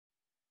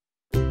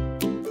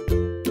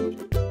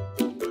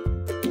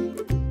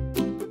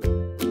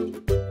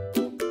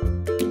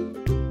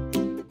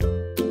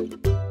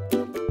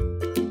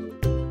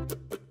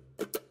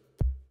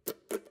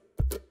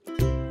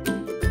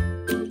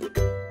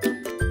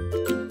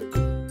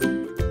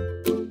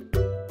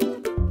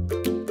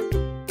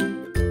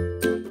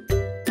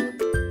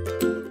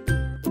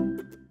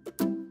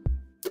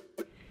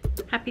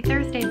Happy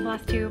Thursday,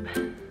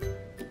 Flosstube.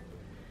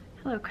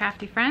 Hello,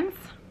 crafty friends.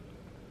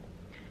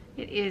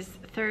 It is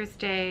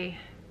Thursday,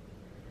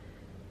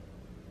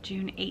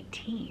 June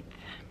 18th.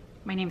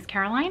 My name is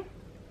Caroline.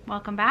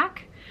 Welcome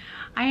back.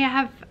 I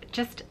have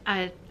just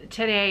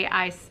today,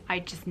 I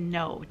just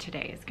know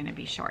today is going to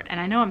be short, and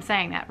I know I'm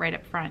saying that right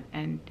up front,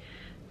 and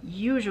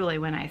usually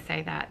when I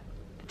say that,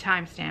 the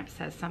timestamp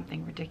says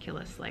something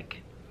ridiculous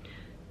like,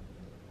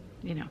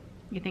 you know,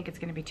 you think it's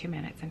going to be 2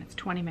 minutes and it's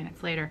 20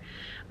 minutes later.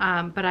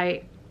 But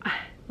I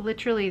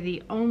literally,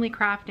 the only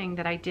crafting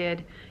that I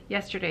did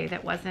yesterday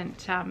that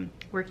wasn't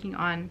working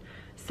on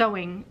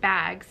sewing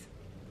bags,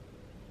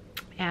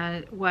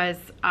 and was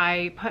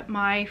I put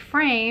my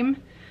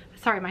frame,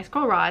 sorry, my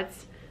scroll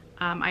rods,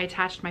 I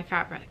attached my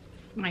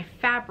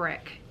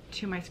fabric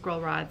to my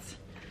scroll rods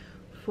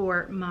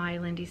for my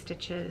Lindy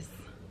Stitches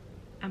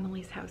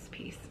Emily's House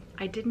piece.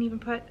 I didn't even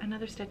put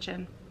another stitch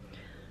in.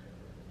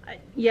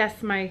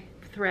 Yes, my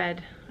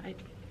thread, I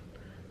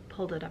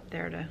pulled it up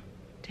there to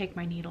take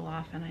my needle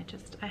off, and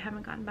I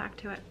haven't gotten back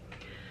to it.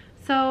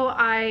 So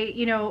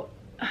you know,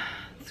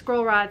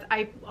 scroll rods,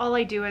 all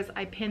I do is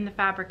I pin the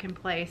fabric in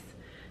place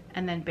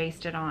and then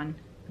baste it on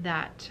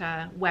that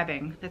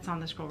webbing that's on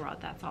the scroll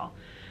rod, that's all.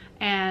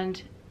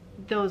 And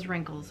those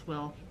wrinkles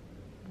will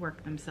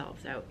work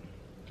themselves out,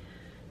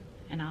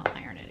 and I'll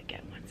iron it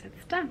again once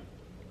it's done.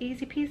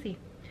 Easy peasy.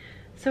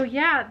 So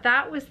yeah,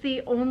 that was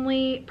the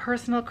only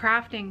personal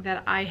crafting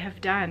that I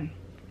have done.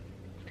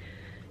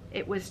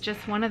 It was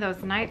just one of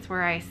those nights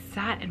where I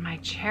sat in my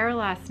chair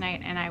last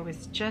night and I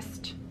was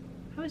just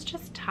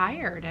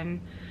tired, and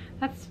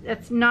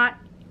that's not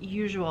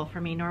usual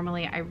for me.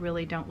 Normally I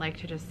really don't like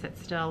to just sit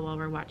still while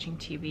we're watching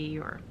TV,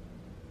 or,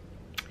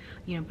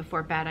 you know,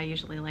 before bed I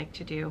usually like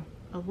to do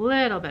a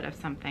little bit of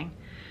something.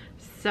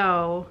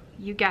 So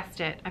you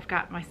guessed it, I've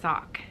got my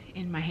sock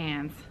in my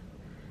hands,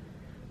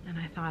 and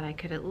I thought I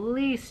could at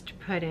least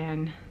put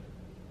in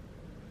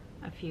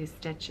a few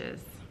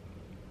stitches.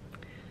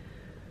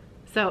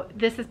 So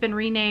this has been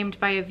renamed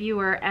by a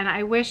viewer, and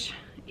I wish,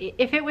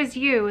 if it was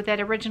you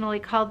that originally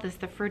called this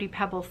the Fruity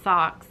Pebble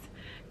Socks,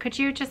 could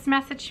you just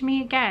message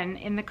me again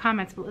in the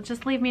comments?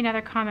 Just leave me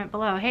another comment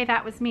below. Hey,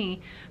 that was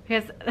me,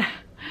 because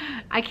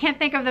I can't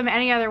think of them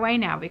any other way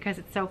now because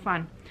it's so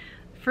fun.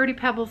 Fruity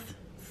Pebbles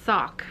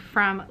sock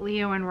from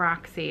Leo and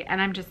Roxy,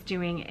 and I'm just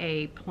doing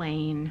a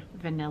plain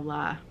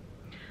vanilla.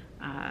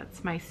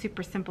 It's my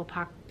super simple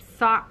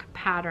sock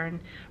pattern,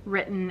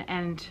 written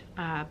and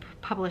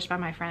published by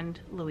my friend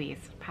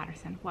Louise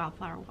Patterson,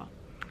 Wildflower Wool.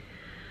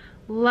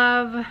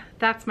 Love,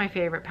 that's my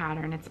favorite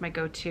pattern. It's my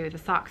go-to. The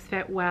socks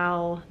fit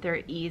well,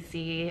 they're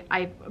easy.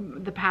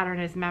 The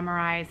pattern is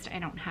memorized. I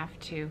don't have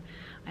to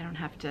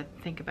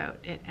think about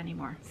it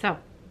anymore. So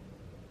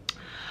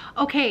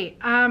okay,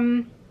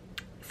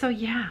 so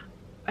yeah,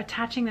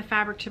 attaching the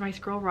fabric to my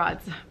scroll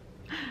rods,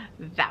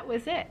 that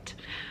was it.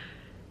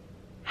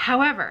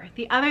 However,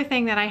 the other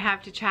thing that I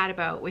have to chat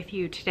about with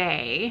you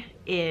today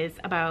is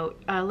about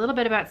a little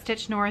bit about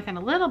Stitch North, and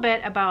a little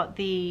bit about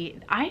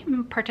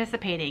I'm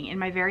participating in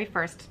my very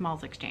first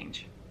Smalls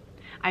Exchange.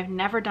 I've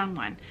never done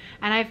one,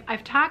 and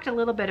I've talked a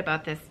little bit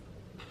about this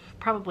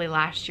probably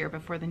last year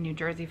before the New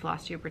Jersey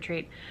Flosstube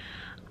retreat.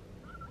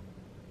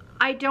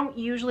 I don't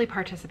usually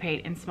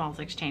participate in Smalls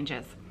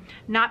Exchanges,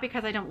 not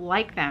because I don't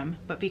like them,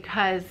 but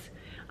because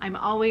I'm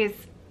always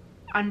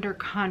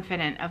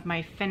underconfident of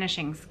my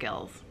finishing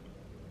skills.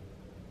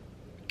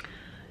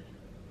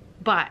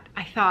 But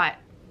I thought,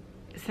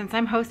 since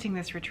I'm hosting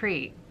this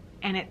retreat,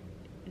 and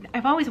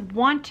I've always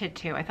wanted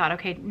to, I thought,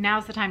 okay,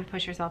 now's the time to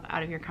push yourself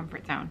out of your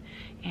comfort zone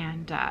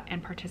and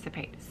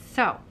participate.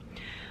 So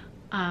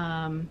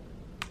I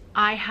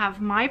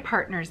have my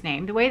partner's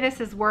name. The way this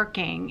is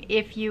working,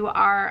 if you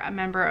are a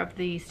member of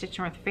the Stitch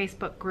North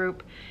Facebook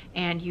group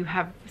and you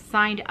have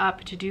signed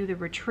up to do the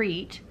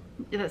retreat,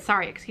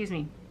 sorry, excuse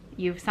me,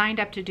 you've signed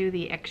up to do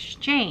the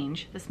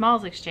exchange, the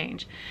Smalls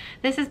Exchange.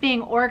 This is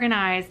being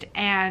organized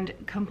and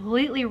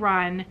completely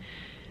run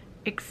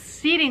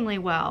exceedingly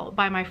well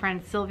by my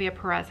friend Sylvia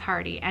Perez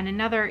Hardy, and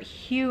another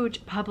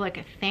huge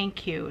public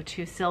thank you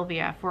to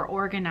Sylvia for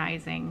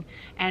organizing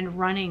and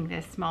running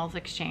this Smalls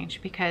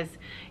Exchange, because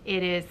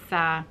it is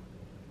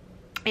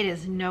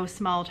no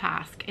small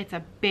task. It's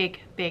a big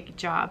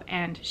job,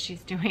 and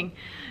she's doing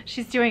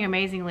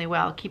amazingly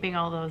well keeping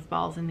all those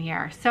balls in the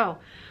air. So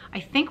I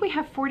think we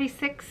have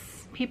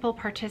 46 people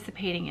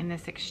participating in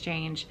this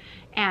exchange,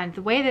 and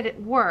the way that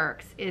it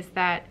works is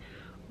that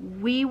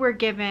we were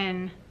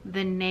given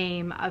the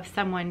name of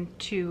someone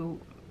to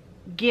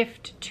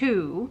gift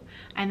to,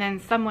 and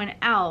then someone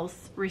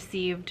else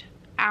received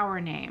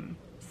our name.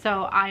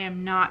 So I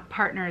am not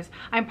partners.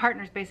 I'm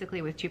partners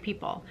basically with two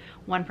people.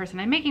 One person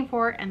I'm making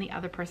for, and the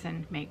other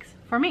person makes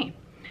for me.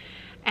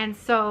 And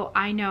so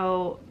I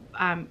know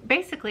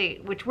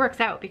basically, which works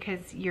out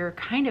because you're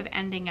kind of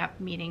ending up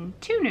meeting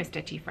two new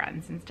stitchy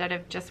friends instead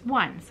of just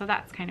one. So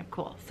that's kind of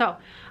cool. So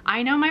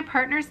I know my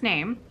partner's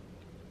name,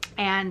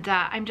 and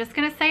I'm just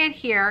gonna say it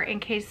here in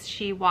case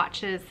she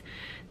watches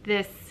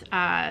this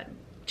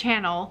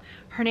channel.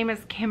 Her name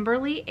is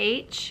Kimberly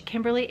H.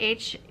 Kimberly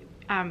H.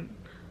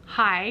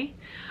 hi.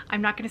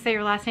 I'm not going to say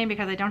your last name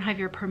because I don't have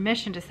your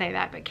permission to say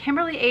that, but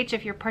Kimberly H,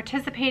 if you're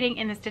participating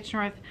in the Stitch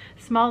North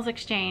Smalls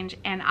Exchange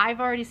and I've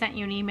already sent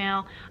you an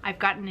email, I've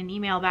gotten an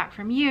email back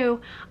from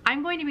you,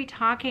 I'm going to be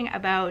talking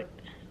about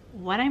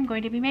what I'm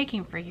going to be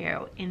making for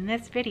you in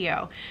this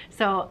video.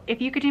 So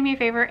if you could do me a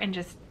favor and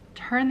just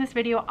turn this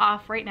video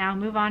off right now,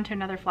 move on to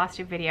another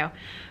Flosstube video,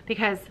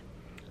 because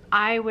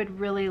I would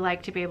really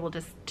like to be able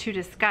to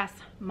discuss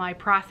my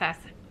process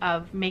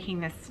of making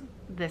this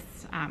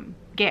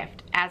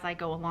gift as I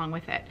go along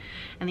with it.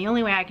 And the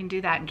only way I can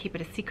do that and keep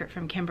it a secret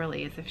from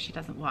Kimberly is if she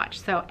doesn't watch.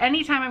 So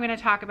anytime I'm going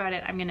to talk about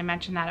it, I'm going to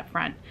mention that up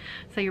front.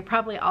 So you're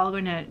probably all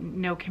going to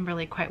know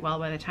Kimberly quite well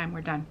by the time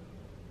we're done.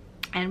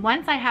 And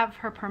once I have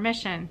her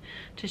permission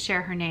to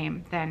share her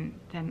name,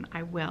 then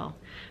I will,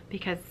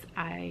 because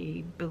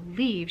I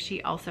believe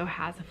she also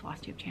has a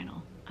Flosstube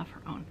channel of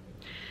her own.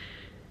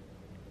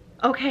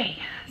 Okay,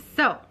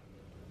 so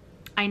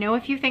I know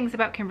a few things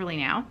about Kimberly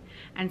now,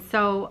 and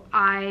so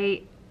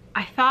I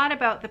thought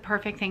about the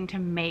perfect thing to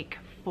make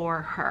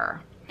for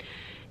her.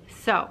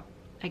 So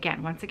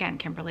again, once again,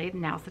 Kimberly,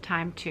 now's the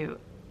time to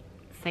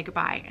say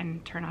goodbye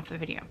and turn off the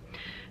video.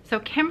 So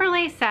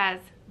Kimberly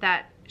says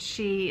that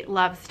she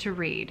loves to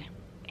read,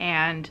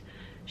 and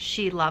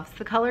she loves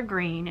the color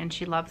green, and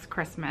she loves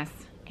Christmas,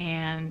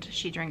 and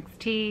she drinks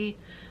tea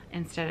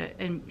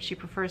and she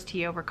prefers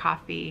tea over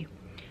coffee.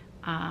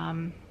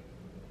 And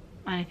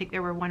I think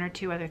there were one or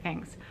two other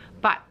things,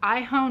 but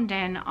I honed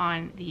in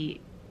on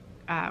the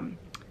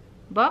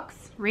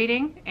books,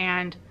 reading,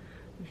 and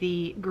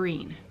the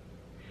green.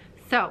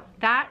 So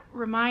that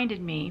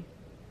reminded me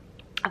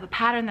of a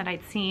pattern that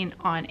I'd seen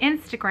on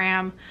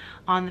Instagram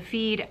on the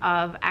feed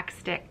of X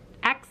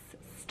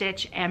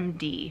Stitch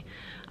MD,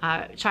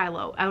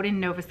 Shiloh, out in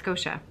Nova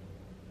Scotia.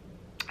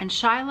 And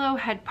Shiloh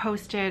had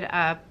posted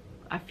a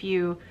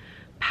few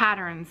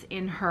patterns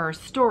in her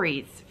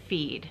stories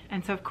feed.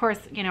 And so of course,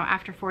 you know,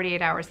 after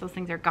 48 hours, those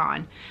things are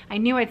gone. I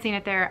knew I'd seen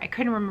it there. I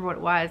couldn't remember what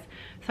it was.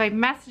 So I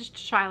messaged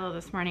Shiloh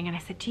this morning and I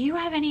said, do you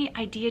have any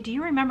idea? Do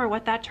you remember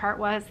what that chart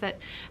was that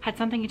had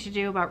something to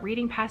do about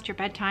reading past your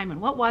bedtime,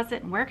 and what was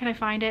it and where can I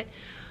find it?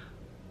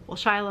 Well,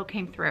 Shiloh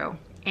came through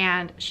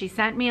and she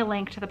sent me a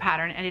link to the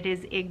pattern, and it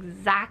is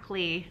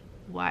exactly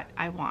what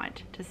I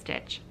want to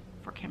stitch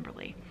for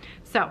Kimberly.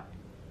 So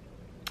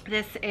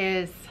this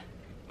is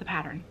the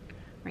pattern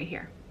right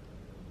here.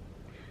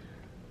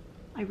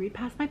 I read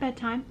past my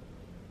bedtime.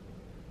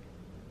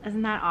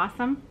 Isn't that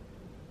awesome?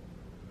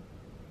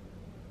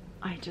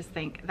 I just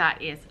think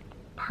that is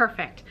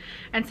perfect.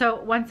 And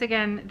so once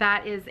again,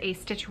 that is a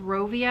Stitch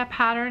Rovia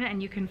pattern,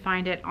 and you can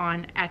find it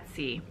on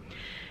Etsy.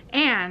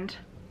 And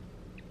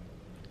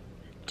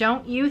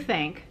don't you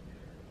think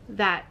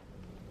that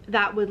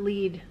that would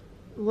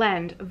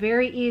lend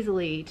very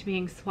easily to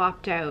being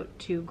swapped out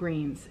to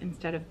greens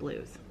instead of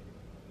blues?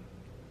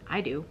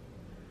 I do.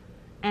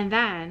 And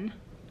then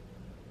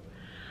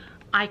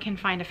I can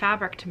find a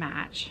fabric to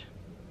match,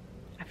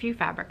 a few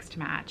fabrics to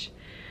match,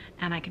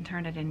 and I can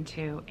turn it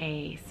into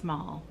a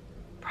small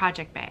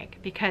project bag,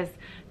 because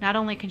not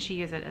only can she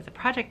use it as a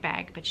project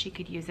bag, but she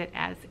could use it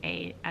as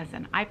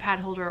an iPad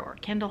holder or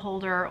Kindle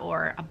holder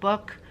or a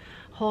book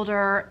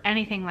holder,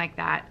 anything like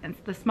that. And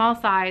the small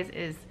size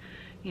is,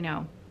 you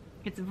know,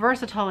 it's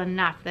versatile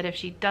enough that if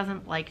she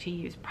doesn't like to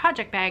use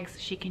project bags,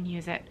 she can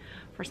use it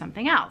for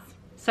something else.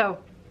 So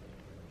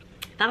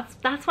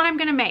that's what I'm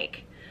gonna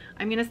make.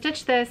 I'm gonna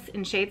stitch this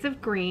in shades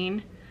of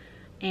green,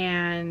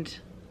 and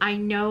I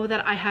know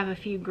that I have a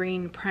few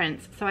green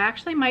prints, so I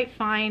actually might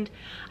find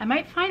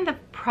the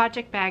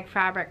project bag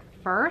fabric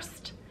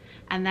first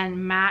and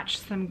then match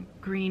some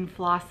green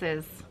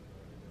flosses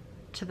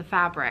to the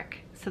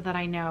fabric so that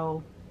I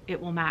know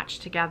it will match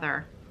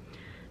together.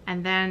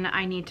 And then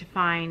I need to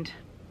find,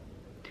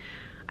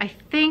 I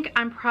think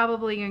I'm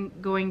probably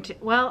going to,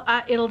 well,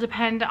 it'll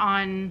depend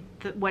on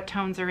what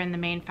tones are in the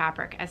main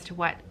fabric as to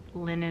what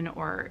linen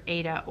or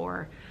Aida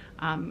or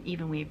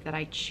even weave that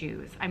I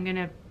choose.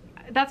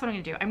 That's what I'm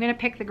gonna do. I'm gonna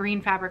pick the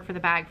green fabric for the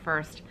bag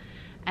first,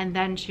 and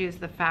then choose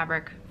the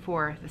fabric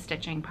for the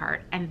stitching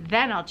part. And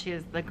then I'll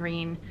choose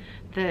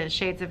the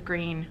shades of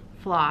green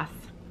floss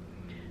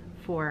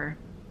for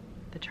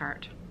the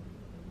chart.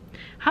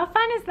 How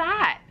fun is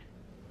that?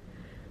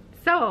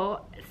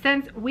 So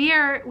since we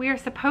are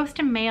supposed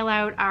to mail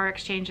out our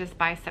exchanges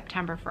by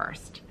September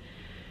 1st,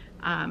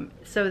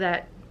 so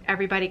that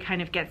everybody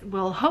kind of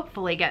will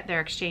hopefully get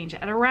their exchange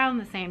at around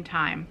the same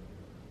time,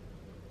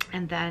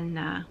 and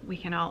then we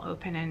can all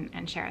open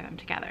and share them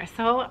together.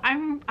 So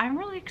I'm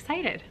really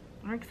excited.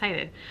 I'm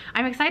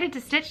excited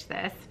to stitch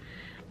this,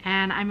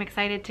 and I'm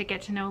excited to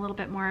get to know a little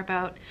bit more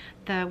about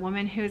the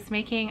woman who's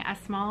making a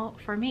small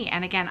for me.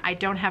 And again, I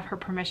don't have her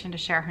permission to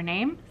share her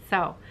name,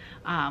 so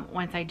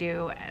once I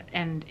do,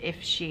 and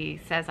if she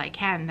says I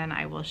can, then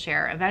I will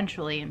share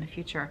eventually in the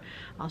future.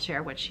 I'll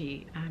share what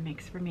she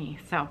makes for me.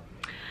 So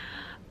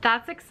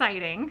that's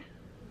exciting.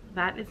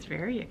 That is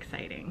very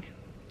exciting.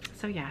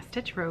 So yeah,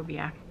 Stitch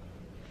Rovia.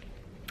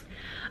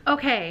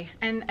 Okay,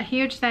 and a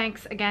huge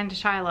thanks again to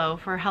Shiloh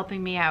for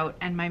helping me out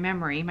and my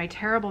memory, my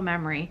terrible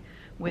memory,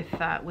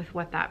 with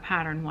what that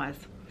pattern was.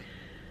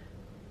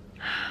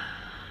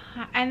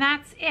 And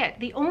that's it.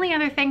 The only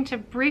other thing to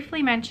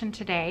briefly mention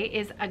today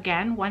is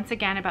once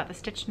again about the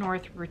Stitch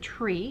North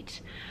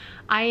retreat.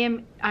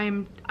 I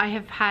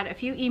have had a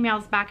few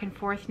emails back and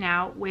forth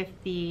now with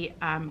the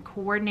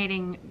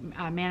coordinating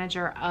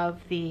manager of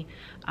the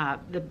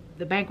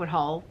banquet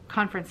hall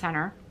conference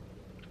center,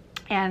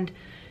 and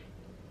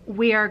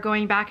we are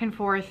going back and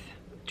forth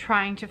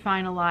trying to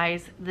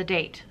finalize the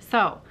date.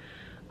 So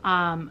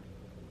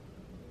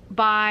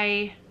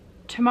by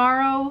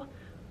tomorrow,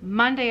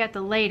 Monday at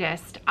the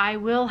latest, I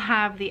will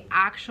have the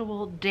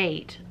actual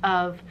date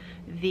of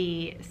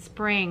the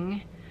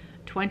spring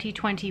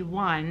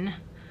 2021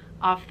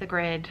 off the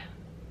grid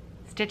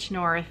Stitch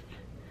North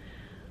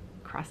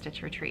cross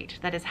stitch retreat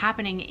that is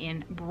happening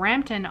in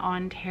Brampton,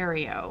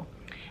 Ontario.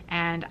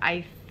 And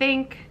I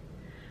think,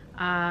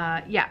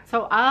 yeah,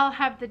 so I'll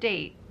have the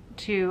date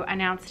to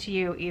announce to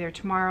you either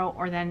tomorrow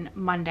or then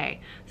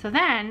Monday. So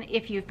then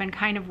if you've been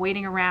kind of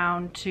waiting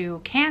around to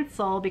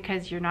cancel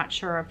because you're not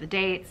sure of the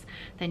dates,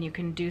 then you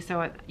can do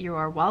so. You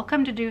are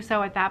welcome to do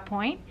so at that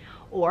point.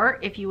 Or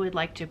if you would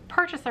like to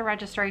purchase a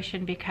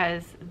registration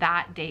because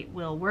that date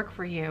will work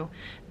for you,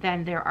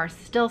 then there are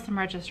still some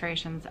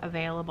registrations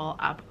available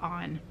up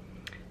on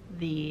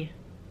the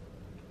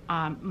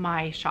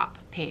my shop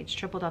page,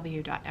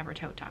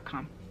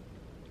 www.evertote.com.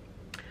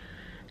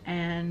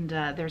 And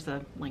there's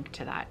a link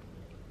to that.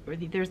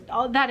 There's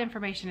all that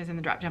information is in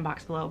the drop down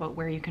box below about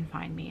where you can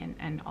find me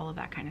and all of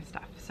that kind of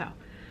stuff. So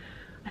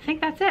I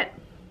think that's it.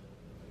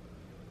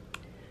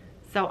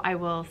 So I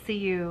will see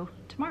you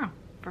tomorrow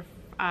for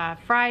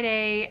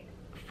Friday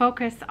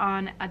Focus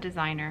on a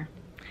Designer,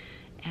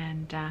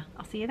 and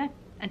I'll see you then.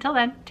 Until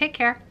then, take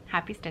care.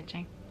 Happy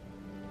stitching.